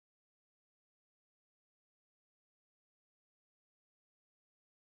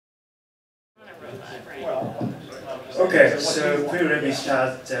Okay, so please let me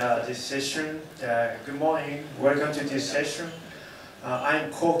start this session. Good morning, welcome to this session.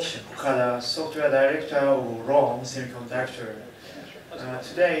 I'm Koki, Okada, Software Director of ROHM Semiconductor.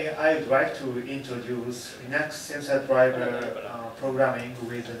 Today, I would like to introduce Linux sensor driver programming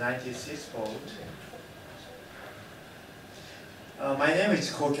with the 96boards. My name is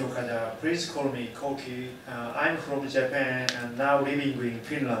Koki Okada. Please call me Koki. I'm from Japan and now living in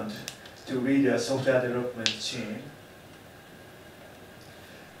Finland to lead a software development team.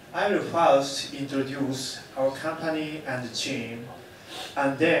 I will first introduce our company and team,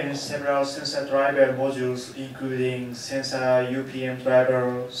 and then several sensor driver modules including Sensor UPM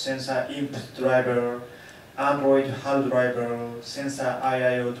driver, Sensor input driver, Android HAL driver, Sensor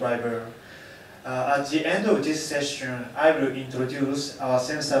IIO driver. At the end of this session, I will introduce our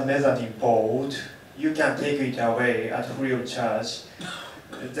sensor measuring board. You can take it away at free of charge.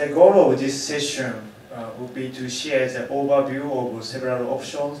 The goal of this session would be to share the overview of several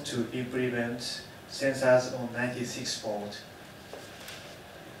options to implement sensors on 96board.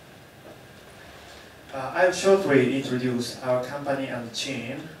 I'll shortly introduce our company and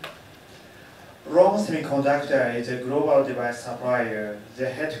team. ROHM Semiconductor is a global device supplier. The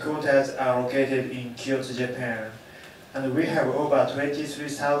headquarters are located in Kyoto, Japan, and we have over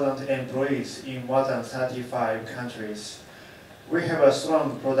 23,000 employees in more than 35 countries. We have a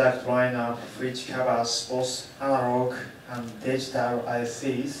strong product lineup which covers both analog and digital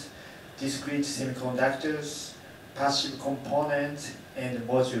ICs, discrete semiconductors, passive components, and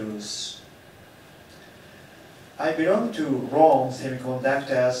modules. I belong to ROHM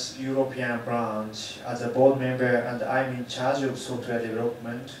Semiconductor's European branch as a board member, and I'm in charge of software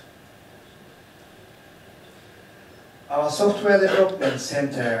development. Our software development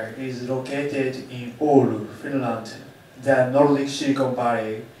center is located in Oulu, Finland, the Nordic Silicon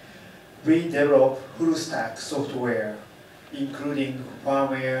Valley. We develop full-stack software, including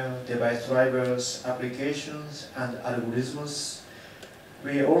firmware, device drivers, applications, and algorithms.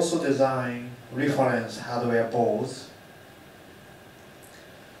 We also design reference hardware boards.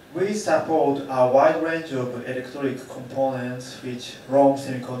 We support a wide range of electronic components which ROHM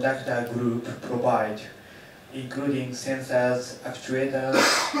Semiconductor Group provide, including sensors, actuators,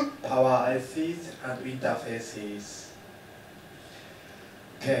 power ICs, and interfaces.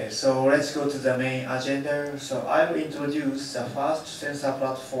 Okay, so let's go to the main agenda. So I will introduce the first sensor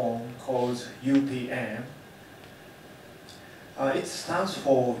platform called UPM. It stands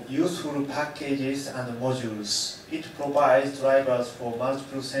for Useful Packages and Modules. It provides drivers for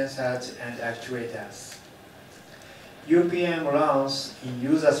multiple sensors and actuators. UPM runs in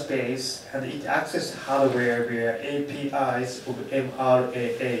user space and it accesses hardware via APIs of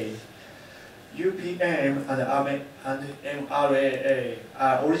MRAA. UPM and MRAA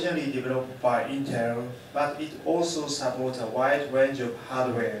are originally developed by Intel, but it also supports a wide range of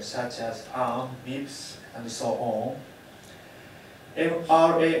hardware such as ARM, MIPS, and so on.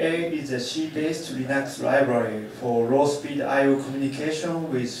 MRAA is a C-based Linux library for low-speed I/O communication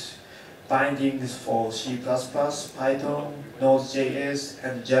with bindings for C++, Python, Node.js,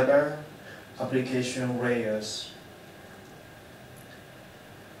 and Java application layers.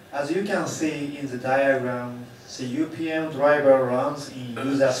 As you can see in the diagram, the UPM driver runs in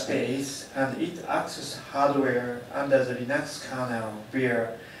user space and it accesses hardware under the Linux kernel via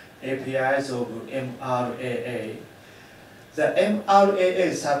APIs of MRAA. The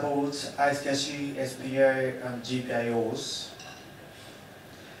MRAA supports I2C, SPI, and GPIOs.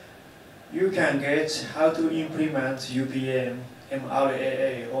 You can get how to implement UPM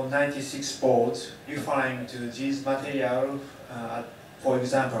MRAA on 96boards, referring to these materials. For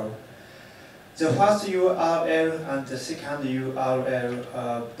example, the first URL and the second URL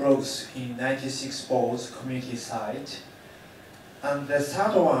are blogs in 96boards community site. And the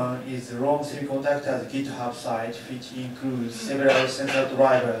third one is ROHM Semiconductor's GitHub site, which includes several sensor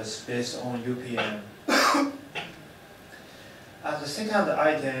drivers based on UPM. As the second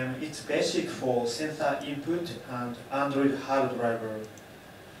item, it's basic for sensor input and Android HAL driver.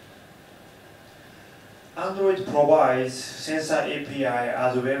 Android provides sensor API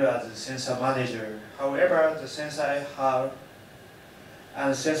as well as the sensor manager. However, the sensor HAL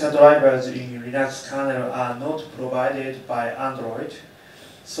and sensor drivers in Linux kernel are not provided by Android.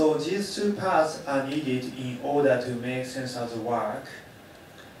 So these two parts are needed in order to make sensors work.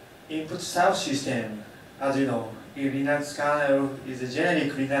 Input subsystem, as you know, in Linux kernel is a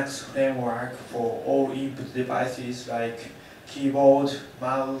generic Linux framework for all input devices like keyboard,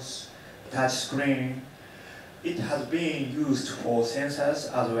 mouse, touch screen. It has been used for sensors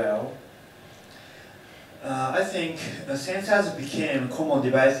as well. I think sensors became common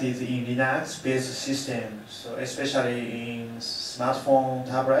devices in Linux-based systems, so especially in smartphone,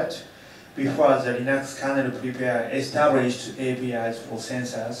 tablet. Before the Linux kernel prepared established APIs for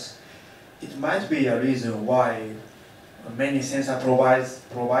sensors, it might be a reason why many sensor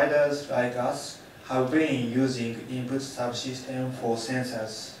providers like us have been using input subsystem for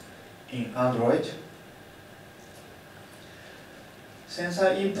sensors in Android. Sensor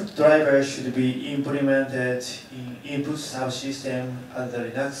input driver should be implemented in input subsystem as the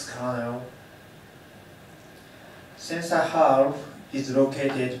Linux kernel. Sensor HAL is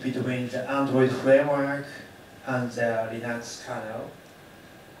located between the Android framework and the Linux kernel.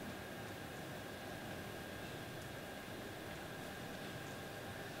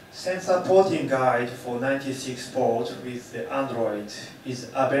 Sensor porting guide for 96 boards with the Android is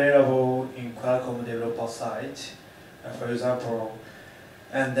available in Qualcomm developer site, for example.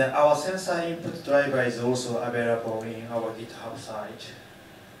 And our sensor input driver is also available in our GitHub site.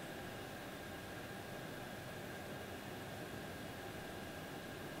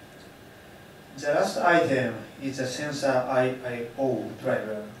 The last item is the Sensor IIO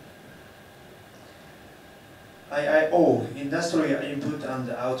driver. IIO, Industrial Input and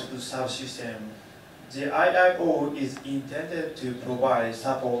Output Subsystem. The IIO is intended to provide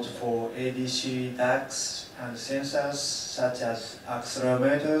support for ADC, DACs, and sensors such as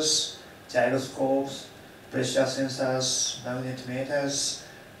accelerometers, gyroscopes, pressure sensors, magnetometers,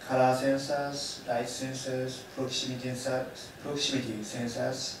 color sensors, light sensors, proximity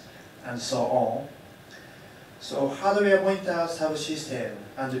sensors, and so on. So hardware monitor subsystem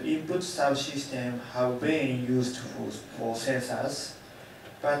and input subsystem have been used for sensors,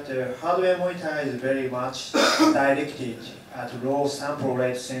 but hardware monitor is very much directed at low sample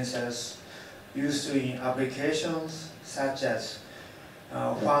rate sensors used in applications such as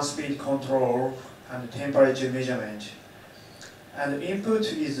fan speed control and temperature measurement. And input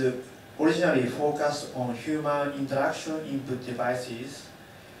is originally focused on human interaction input devices.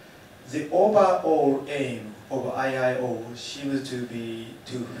 The overall aim of IIO seems to be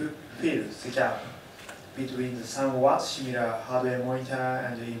to fill the gap between the somewhat similar hardware monitor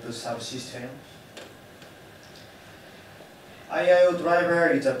and the input subsystem. IIO driver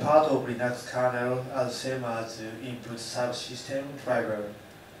is a part of Linux kernel as same as the input subsystem driver.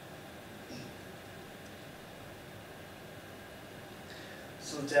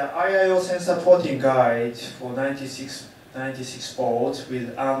 So the IIO sensor porting guide for 96 boards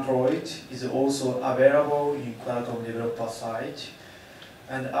with Android is also available in Qualcomm developer site,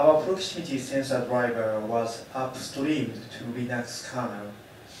 and our proximity sensor driver was upstreamed to Linux kernel,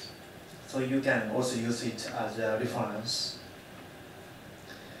 so you can also use it as a reference.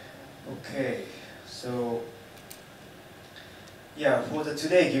 Okay, so yeah, for the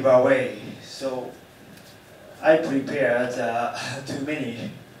today giveaway, so I prepared too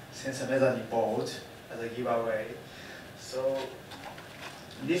many sensor measuring boards as a giveaway. So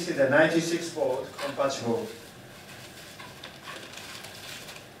this is a 96 board compatible.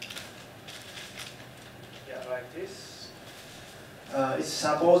 Yeah, like this. It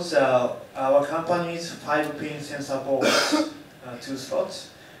supports our company's 5-pin sensor board, 2 slots.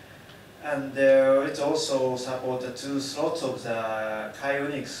 And it also supports the 2 slots of the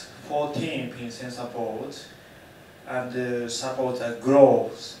Kyonix 14-pin sensor board, and support a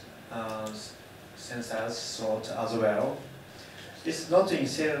globe sensors slot as well. It's not in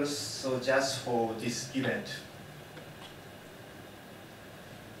sales, so just for this event.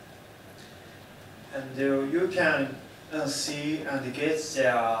 And you can see and get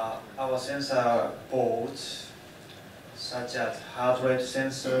our sensor boards, such as heart rate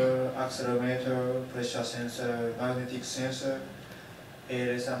sensor, accelerometer, pressure sensor, magnetic sensor,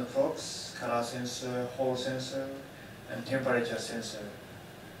 ALS and clocks, color sensor, Hall sensor, and temperature sensor.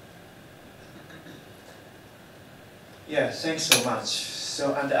 Yeah, thanks so much.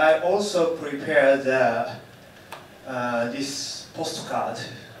 So, and I also prepared this postcard.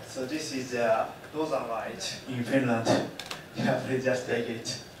 So this is Northern Light in Finland. Yeah, please just take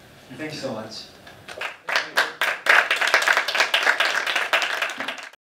it. Thank you so much.